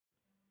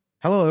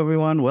Hello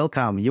everyone,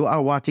 welcome. You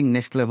are watching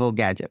Next Level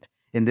Gadget.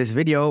 In this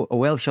video,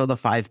 we'll show the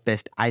 5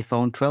 best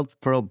iPhone 12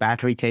 Pro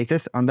battery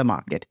cases on the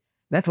market.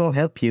 That will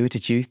help you to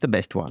choose the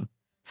best one.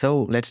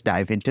 So let's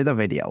dive into the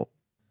video.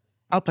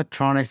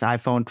 Alpatronix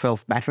iPhone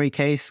 12 battery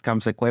case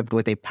comes equipped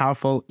with a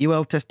powerful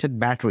UL-tested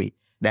battery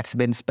that's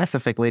been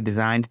specifically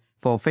designed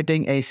for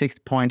fitting a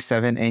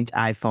 6.7-inch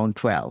iPhone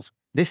 12.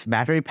 This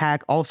battery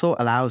pack also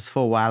allows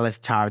for wireless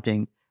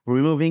charging,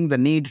 removing the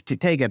need to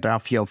take it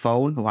off your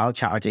phone while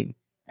charging.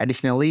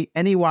 Additionally,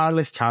 any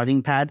wireless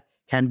charging pad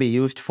can be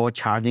used for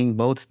charging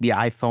both the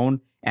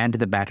iPhone and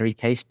the battery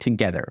case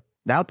together.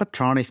 The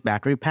Alpatronix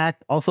battery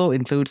pack also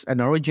includes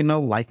an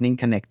original Lightning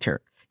connector,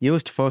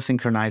 used for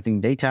synchronizing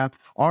data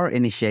or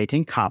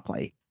initiating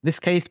CarPlay.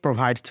 This case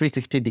provides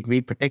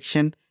 360-degree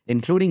protection,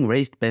 including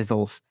raised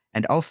bezels,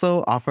 and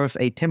also offers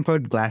a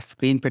tempered glass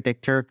screen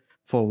protector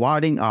for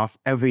warding off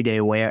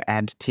everyday wear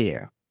and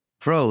tear.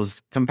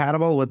 Pros: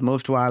 compatible with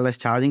most wireless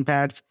charging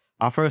pads,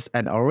 offers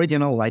an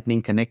original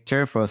Lightning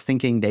connector for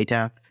syncing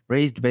data.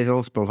 Raised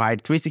bezels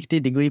provide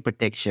 360-degree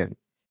protection.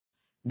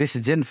 This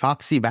Gen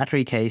FOXI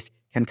battery case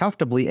can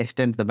comfortably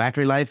extend the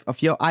battery life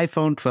of your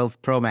iPhone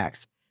 12 Pro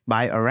Max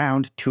by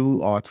around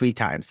 2 or 3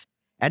 times,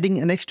 adding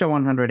an extra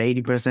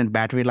 180%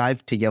 battery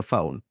life to your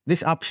phone.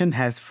 This option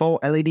has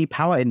 4 LED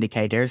power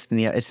indicators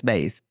near its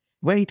base.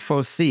 Wait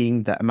for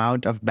seeing the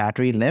amount of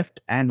battery left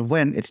and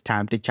when it's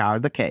time to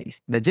charge the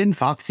case. The Gen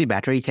FOXI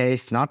battery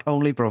case not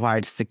only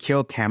provides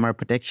secure camera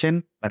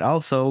protection, but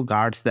also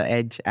guards the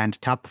edge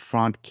and top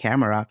front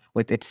camera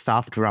with its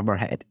soft rubber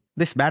head.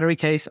 This battery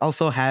case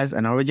also has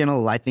an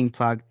original Lightning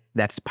plug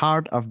that's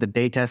part of the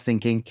data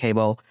syncing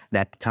cable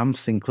that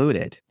comes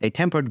included. A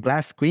tempered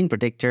glass screen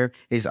protector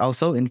is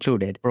also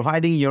included,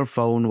 providing your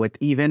phone with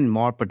even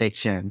more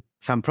protection.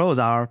 Some pros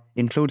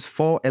includes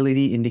 4 LED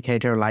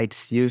indicator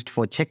lights used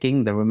for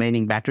checking the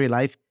remaining battery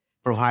life,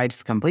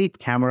 provides complete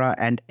camera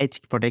and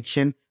edge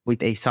protection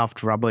with a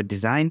soft rubber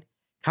design,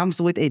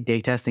 comes with a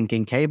data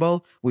syncing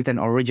cable with an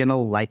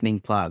original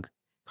Lightning plug.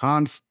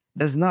 Cons: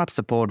 does not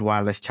support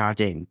wireless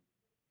charging.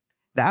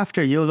 The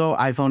AFTRYOUGO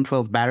iPhone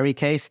 12 battery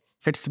case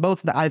fits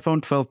both the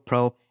iPhone 12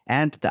 Pro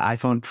and the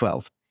iPhone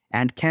 12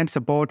 and can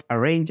support a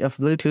range of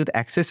Bluetooth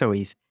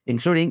accessories,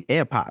 including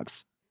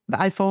AirPods. The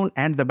iPhone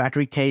and the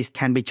battery case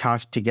can be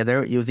charged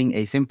together using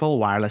a simple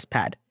wireless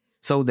pad,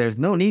 so there's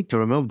no need to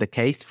remove the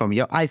case from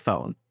your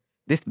iPhone.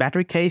 This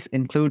battery case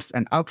includes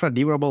an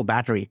ultra-durable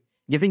battery,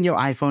 giving your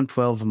iPhone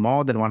 12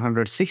 more than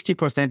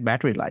 160%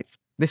 battery life.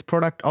 This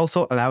product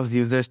also allows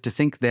users to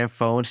sync their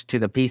phones to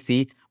the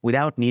PC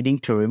without needing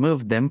to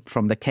remove them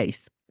from the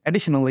case.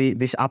 Additionally,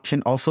 this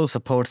option also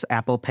supports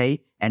Apple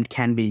Pay and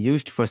can be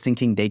used for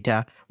syncing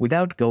data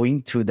without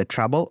going through the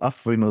trouble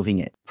of removing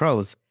it.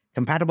 Pros: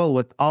 compatible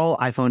with all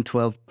iPhone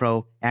 12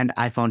 Pro and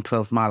iPhone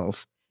 12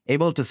 models,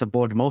 able to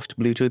support most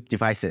Bluetooth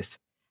devices.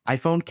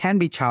 iPhone can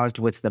be charged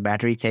with the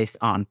battery case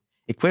on,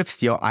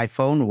 equips your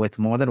iPhone with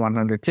more than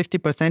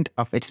 160%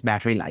 of its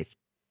battery life.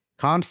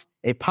 Cons: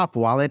 a pop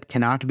wallet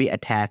cannot be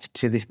attached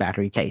to this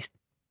battery case.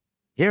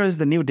 Here is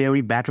the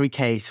NEWDERY battery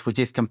case, which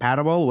is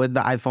compatible with the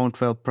iPhone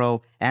 12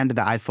 Pro and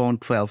the iPhone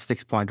 12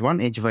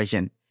 6.1-inch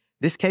version.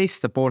 This case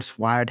supports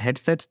wired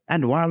headsets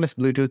and wireless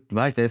Bluetooth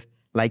devices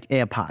like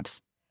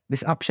AirPods.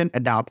 This option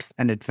adopts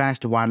an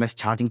advanced wireless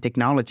charging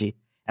technology,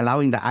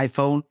 allowing the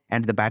iPhone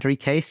and the battery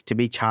case to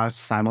be charged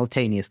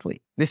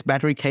simultaneously. This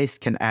battery case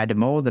can add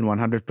more than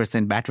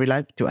 100% battery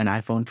life to an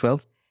iPhone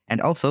 12 and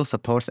also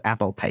supports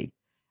Apple Pay,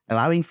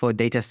 allowing for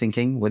data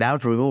syncing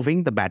without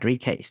removing the battery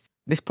case.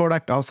 This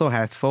product also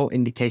has 4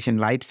 indication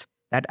lights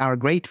that are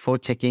great for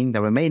checking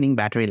the remaining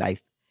battery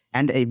life,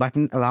 and a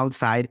button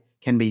alongside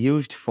can be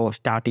used for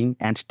starting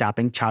and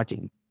stopping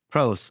charging.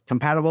 Pros: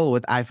 compatible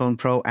with iPhone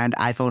Pro and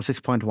iPhone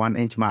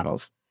 6.1-inch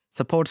models,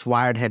 supports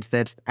wired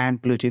headsets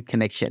and Bluetooth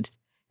connections,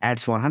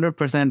 adds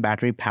 100%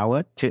 battery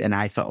power to an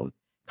iPhone.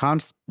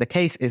 Cons: the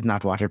case is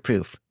not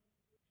waterproof.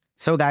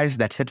 So guys,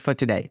 that's it for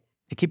today.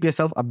 To keep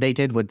yourself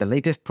updated with the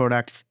latest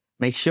products,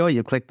 make sure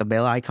you click the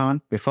bell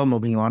icon before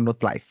moving on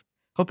with life.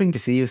 Hoping to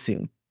see you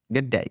soon.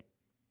 Good day.